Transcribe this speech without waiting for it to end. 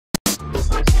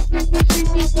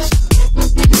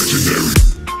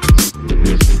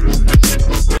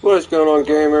What's going on,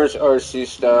 gamers? RC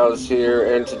Stylez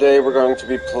here, and today we're going to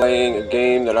be playing a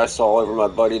game that I saw over my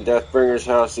buddy Deathbringer's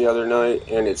house the other night,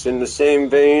 and it's in the same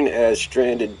vein as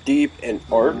Stranded Deep and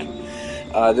Ark.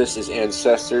 This is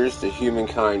Ancestors, the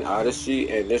Humankind Odyssey,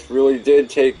 and this really did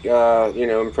take,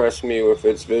 impress me with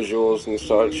its visuals and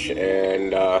such, and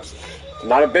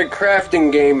not a big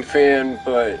crafting game fan,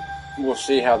 but we'll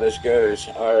see how this goes.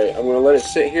 Alright, I'm going to let it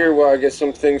sit here while I get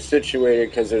some things situated,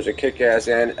 because there's a kick-ass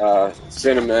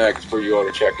cinematic for you all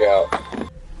to check out.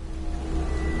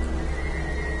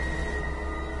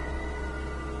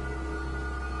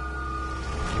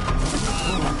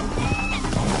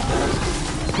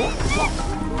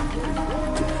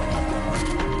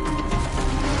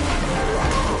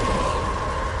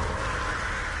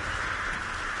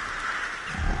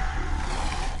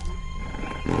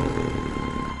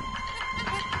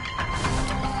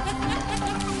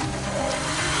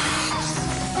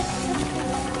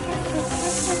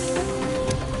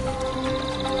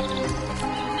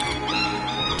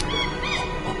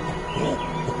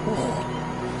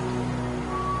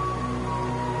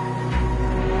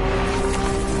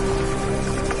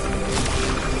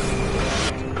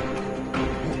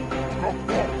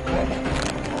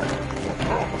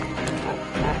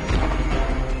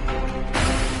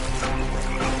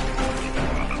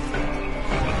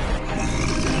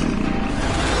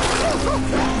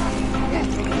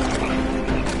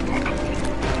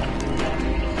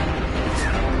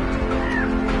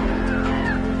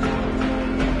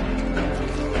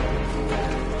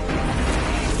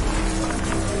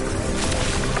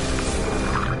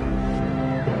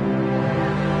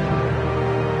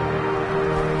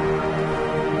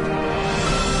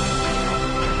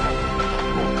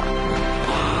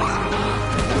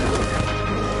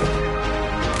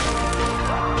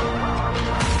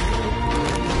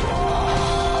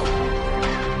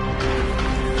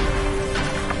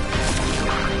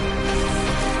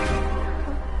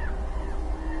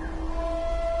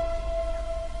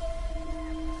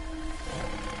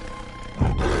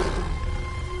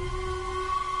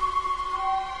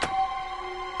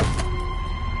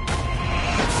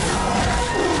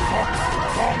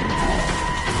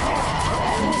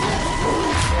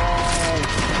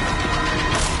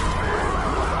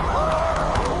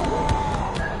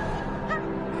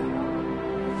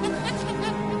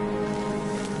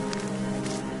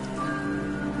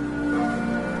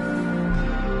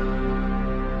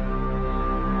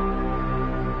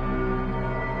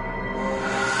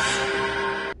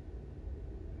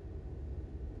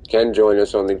 You can join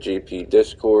us on the GP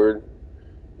Discord.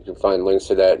 You can find links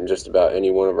to that in just about any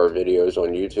one of our videos on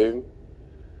YouTube.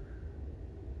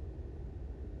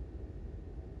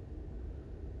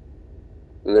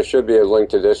 And there should be a link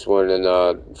to this one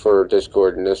and for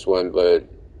Discord in this one, but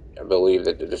I believe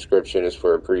that the description is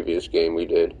for a previous game we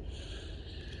did.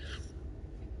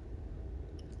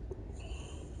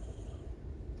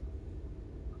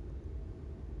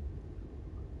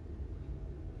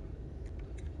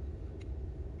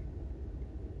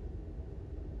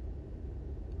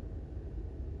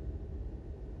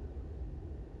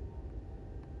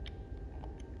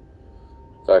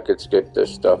 If I could skip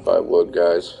this stuff, I would,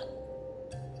 guys.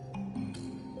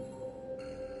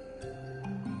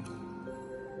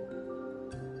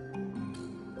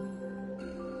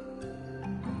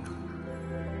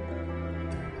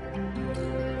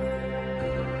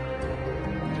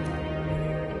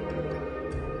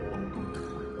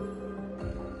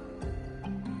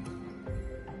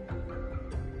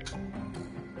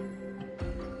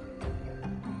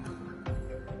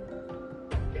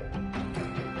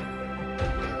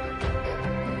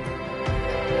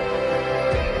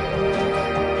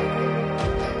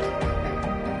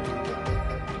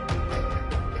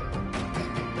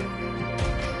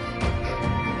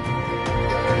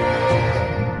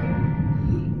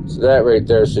 That right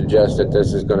there suggests that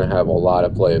this is going to have a lot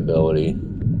of playability.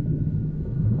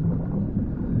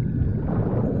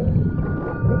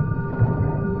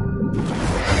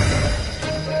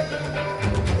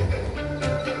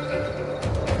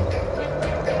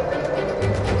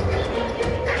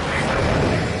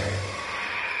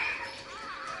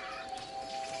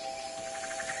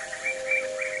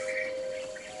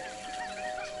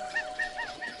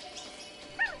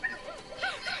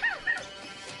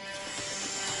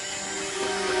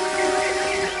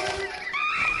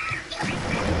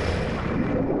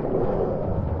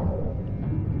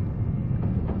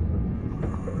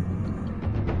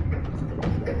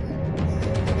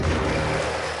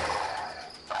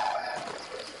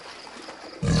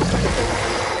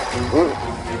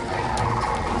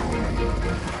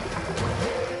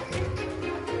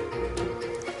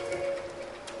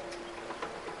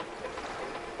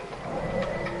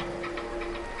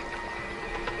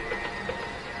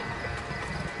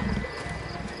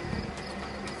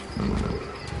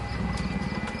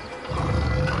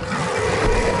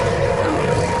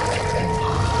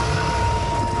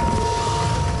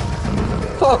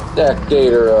 that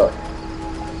gator up.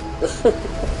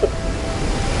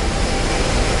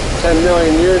 10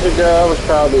 million years ago, it was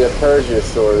probably a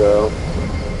plesiosaur, though.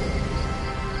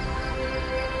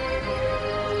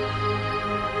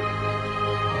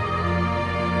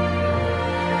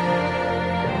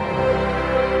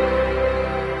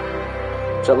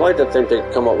 So I'd like to think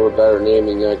they'd come up with a better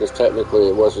naming that, because technically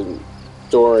it wasn't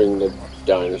during the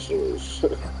dinosaurs.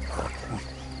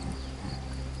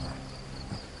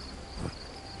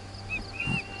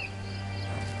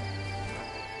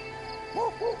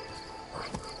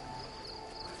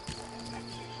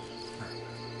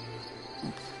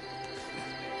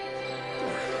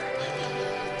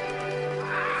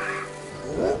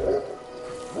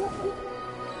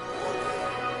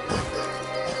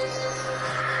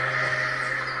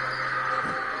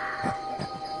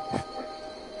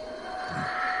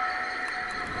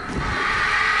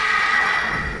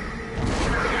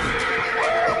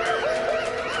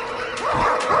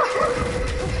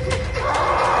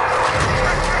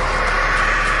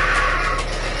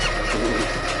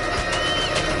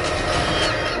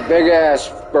 Big ass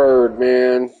bird,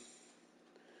 man.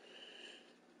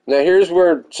 Now here's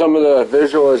where some of the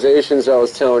visualizations I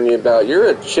was telling you about. You're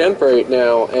a chimp right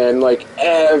now, and like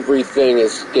everything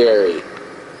is scary.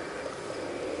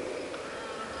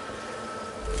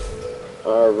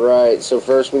 Alright, so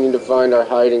first we need to find our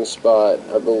hiding spot.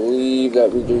 I believe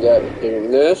that we do that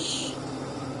doing this.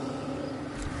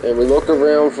 And we look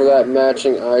around for that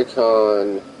matching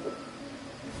icon.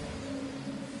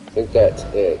 I think that's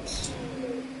it.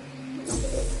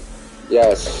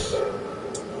 Yes.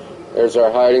 There's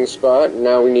our hiding spot.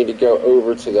 Now we need to go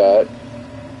over to that.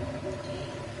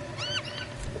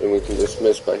 And we can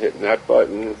dismiss by hitting that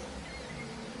button.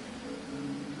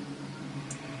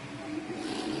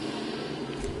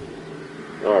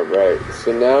 Alright,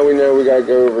 so now we know we gotta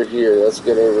go over here. Let's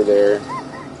get over there.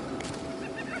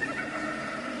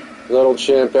 Little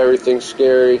chimp, everything's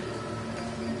scary.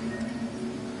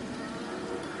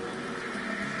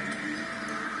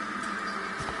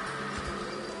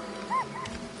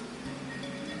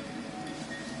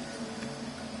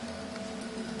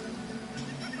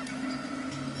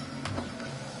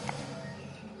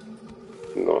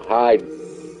 I'm gonna hide.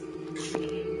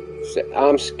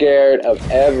 I'm scared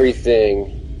of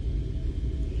everything.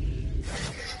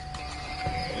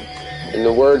 In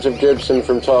the words of Gibson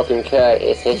from Talking Cat,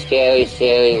 it's a scary,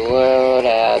 scary world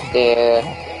out there.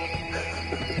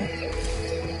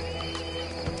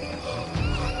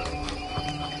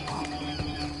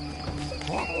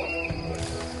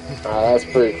 Ah, that's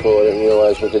pretty cool. I didn't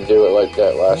realize we could do it like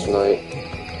that last night.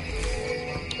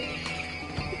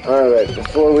 Alright,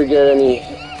 before we get any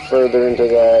further into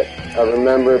that, I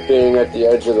remember it being at the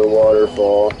edge of the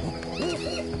waterfall.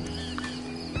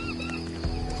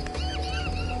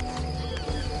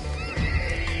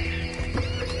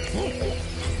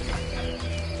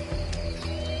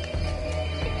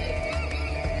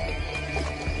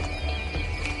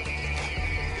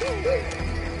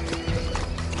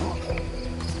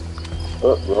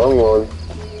 Oh, wrong one.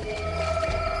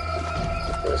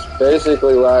 Yes,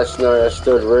 basically last night I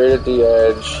stood right at the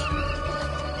edge,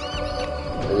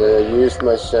 and then I used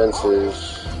my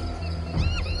senses.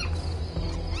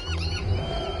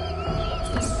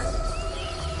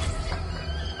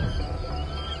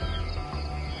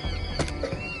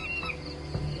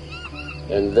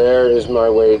 And there is my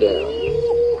way down.